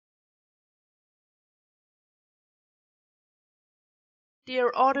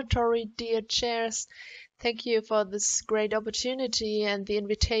Dear auditory, dear chairs, thank you for this great opportunity and the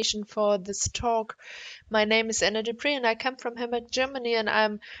invitation for this talk. My name is Anna Dupree and I come from Hamburg, Germany, and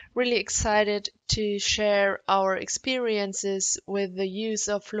I'm really excited to share our experiences with the use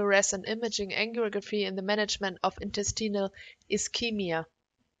of fluorescent imaging angiography in the management of intestinal ischemia.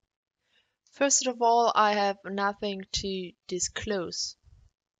 First of all, I have nothing to disclose.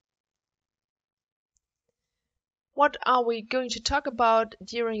 What are we going to talk about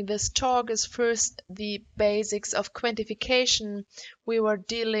during this talk is first the basics of quantification we were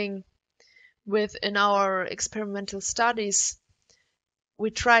dealing with in our experimental studies.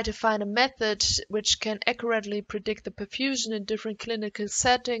 We try to find a method which can accurately predict the perfusion in different clinical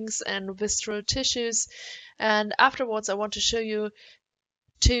settings and visceral tissues. And afterwards, I want to show you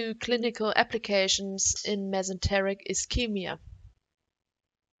two clinical applications in mesenteric ischemia.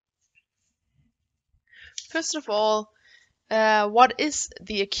 First of all, what is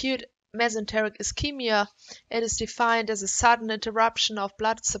the acute mesenteric ischemia? It is defined as a sudden interruption of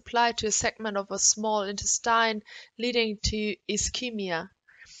blood supply to a segment of a small intestine, leading to ischemia.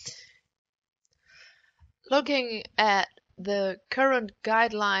 Looking at the current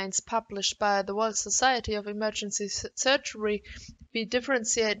guidelines published by the World Society of Emergency Surgery, we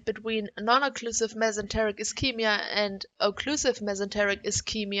differentiate between non-occlusive mesenteric ischemia and occlusive mesenteric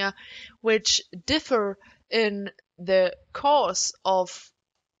ischemia, which differ in the cause of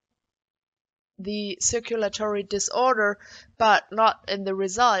the circulatory disorder, but not in the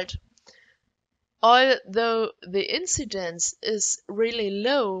result. Although the incidence is really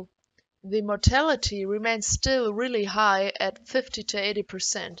low, the mortality remains still really high at 50 to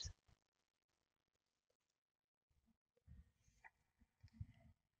 80%.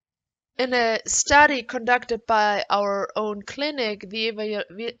 In a study conducted by our own clinic, the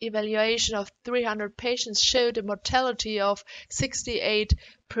evaluation of 300 patients showed a mortality of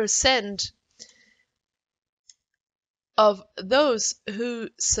 68% of those who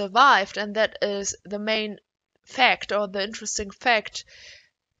survived, and that is the main fact or the interesting fact.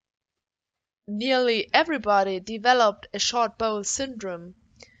 Nearly everybody developed a short bowel syndrome.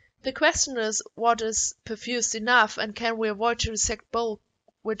 The question is, what is perfused enough, and can we avoid to resect bowel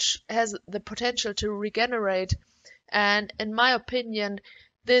which has the potential to regenerate? And in my opinion,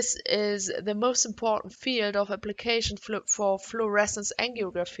 this is the most important field of application for fluorescence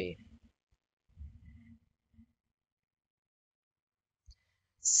angiography.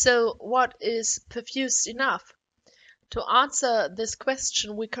 So what is perfused enough? To answer this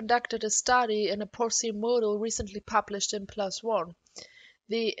question, we conducted a study in a porcine model recently published in PLOS ONE.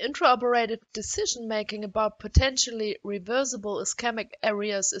 The intraoperative decision-making about potentially reversible ischemic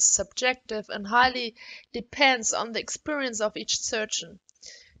areas is subjective and highly depends on the experience of each surgeon.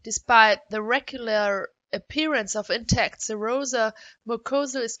 Despite the regular appearance of intact serosa,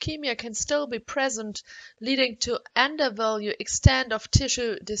 mucosal ischemia can still be present, leading to undervalue extent of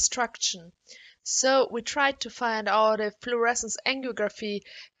tissue destruction. So we tried to find out if fluorescence angiography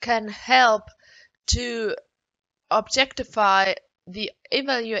can help to objectify the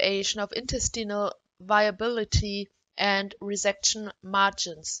evaluation of intestinal viability and resection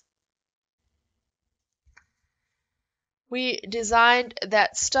margins. We designed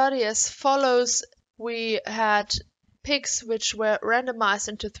that study as follows. We had pigs which were randomized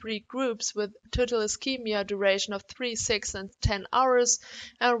into 3 groups with total ischemia duration of 3, 6, and 10 hours,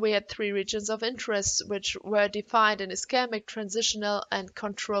 and we had 3 regions of interest which were defined in ischemic, transitional, and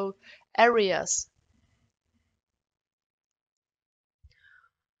control areas.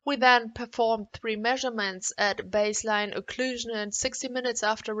 We then performed 3 measurements at baseline occlusion and 60 minutes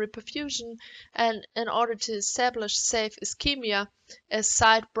after reperfusion, and in order to establish safe ischemia, a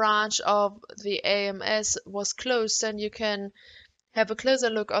side branch of the AMS was closed, and you can have a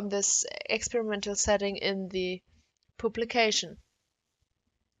closer look on this experimental setting in the publication.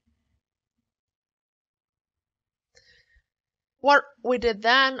 What we did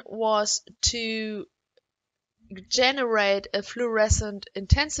then was to generate a fluorescent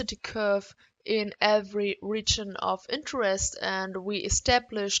intensity curve in every region of interest, and we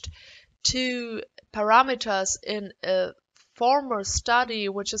established 2 parameters in a former study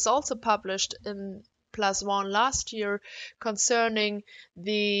which is also published in PLOS ONE last year concerning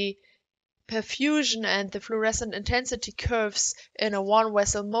the perfusion and the fluorescent intensity curves in a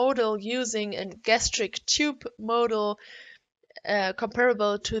 1-vessel model using a gastric tube model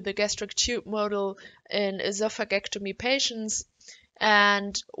comparable to the gastric tube model in esophagectomy patients,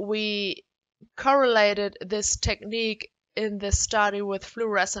 and we correlated this technique in the study with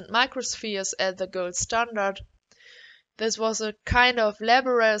fluorescent microspheres as the gold standard. This was a kind of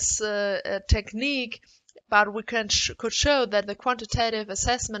laborious technique but we could show that the quantitative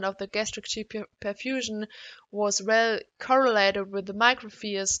assessment of the gastric tube perfusion was well correlated with the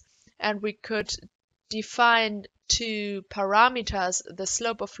microspheres, and we could define two parameters, the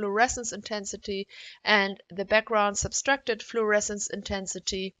slope of fluorescence intensity and the background subtracted fluorescence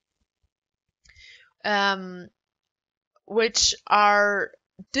intensity, which are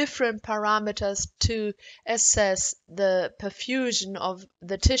different parameters to assess the perfusion of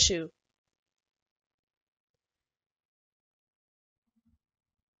the tissue.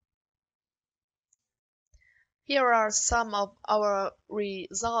 Here are some of our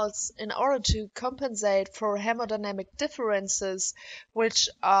results. In order to compensate for hemodynamic differences, which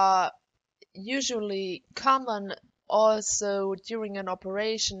are usually common also during an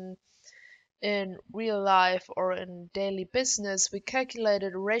operation in real life or in daily business, we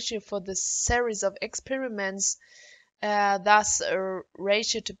calculated a ratio for this series of experiments. Thus, a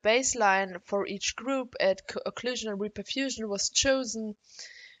ratio to baseline for each group at occlusion and reperfusion was chosen,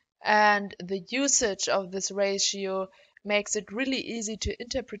 and the usage of this ratio makes it really easy to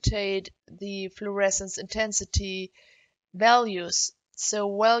interpret the fluorescence intensity values.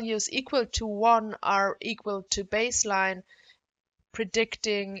 So values equal to 1 are equal to baseline,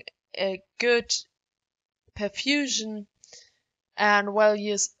 predicting a good perfusion, and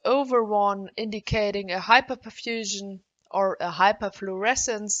values over 1 indicating a hyperperfusion or a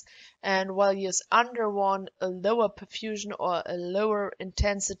hyperfluorescence, and values under 1 a lower perfusion or a lower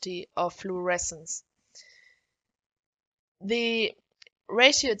intensity of fluorescence. The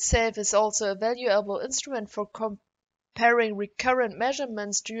ratio itself is also a valuable instrument for comparing recurrent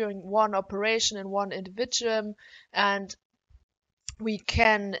measurements during one operation in one individuum, and we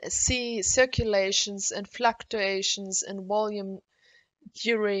can see circulations and fluctuations in volume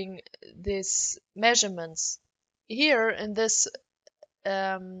during these measurements. Here in this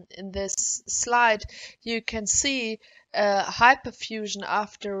slide, you can see hyperfusion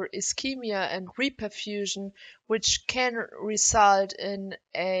after ischemia and reperfusion, which can result in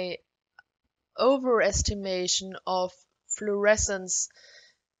a overestimation of fluorescence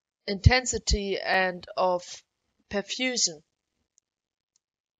intensity and of perfusion.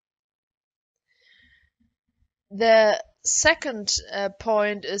 The second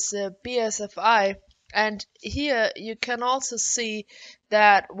point is the BSFI, and here you can also see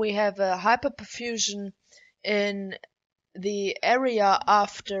that we have a hyperperfusion in the area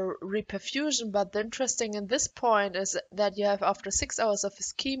after reperfusion, but the interesting in this point is that you have after 6 hours of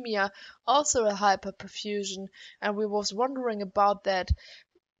ischemia also a hyperperfusion, and we was wondering about that,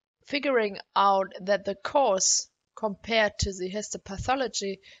 figuring out that the cause compared to the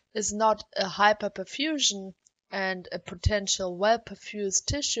histopathology is not a hyperperfusion and a potential well-perfused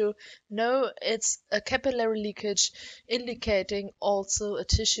tissue. No, it's a capillary leakage indicating also a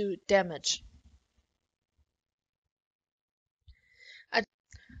tissue damage.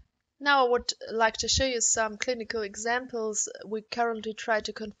 Now I would like to show you some clinical examples. We currently try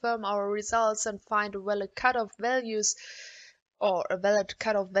to confirm our results and find a valid cutoff values or a valid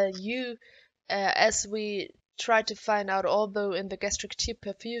cutoff value as we try to find out, although in the gastric tube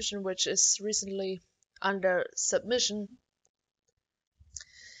perfusion, which is recently under submission.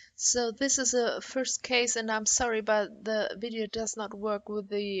 So this is a first case, and I'm sorry, but the video does not work with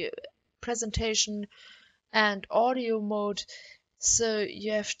the presentation and audio mode, so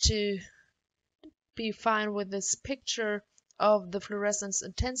you have to be fine with this picture of the fluorescence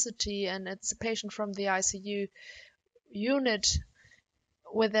intensity, and it's a patient from the ICU unit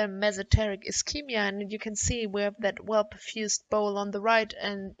with a mesenteric ischemia, and you can see we have that well perfused bowl on the right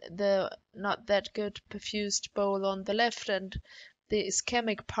and the not that good perfused bowl on the left, and the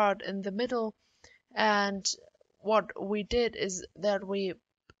ischemic part in the middle. And what we did is that we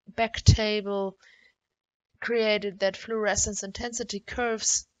backtable created that fluorescence intensity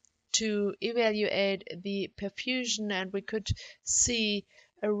curves to evaluate the perfusion, and we could see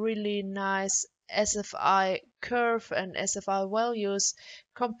a really nice SFI curve and SFI values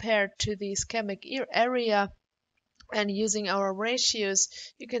compared to the ischemic area. And using our ratios,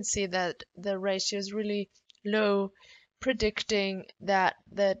 you can see that the ratio is really low, predicting that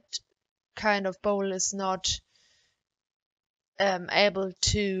that kind of bowl is not able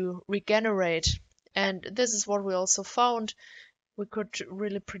to regenerate. And this is what we also found. We could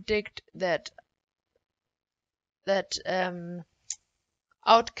really predict that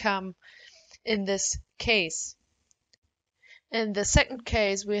outcome in this case. In the second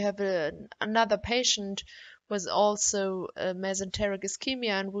case, we have another patient with also a mesenteric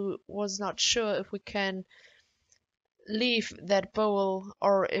ischemia, and we was not sure if we can leave that bowl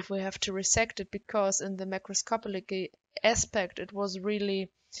or if we have to resect it, because in the macroscopic aspect it was really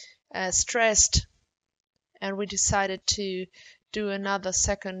stressed. and we decided to do another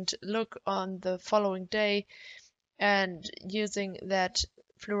second look on the following day, and using that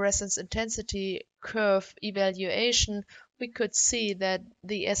fluorescence intensity curve evaluation, we could see that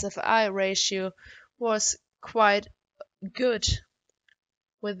the SFI ratio was quite good,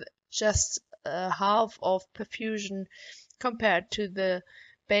 with just half of perfusion compared to the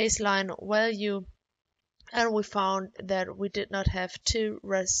baseline value, and we found that we did not have to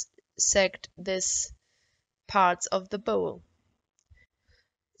resect these parts of the bowl.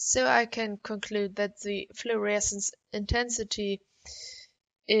 So I can conclude that the fluorescence intensity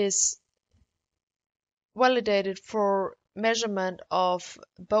is validated for measurement of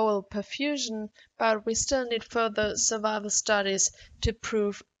bowel perfusion, but we still need further survival studies to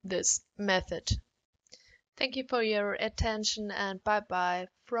prove this method. Thank you for your attention, and bye bye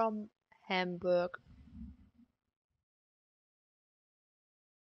from Hamburg.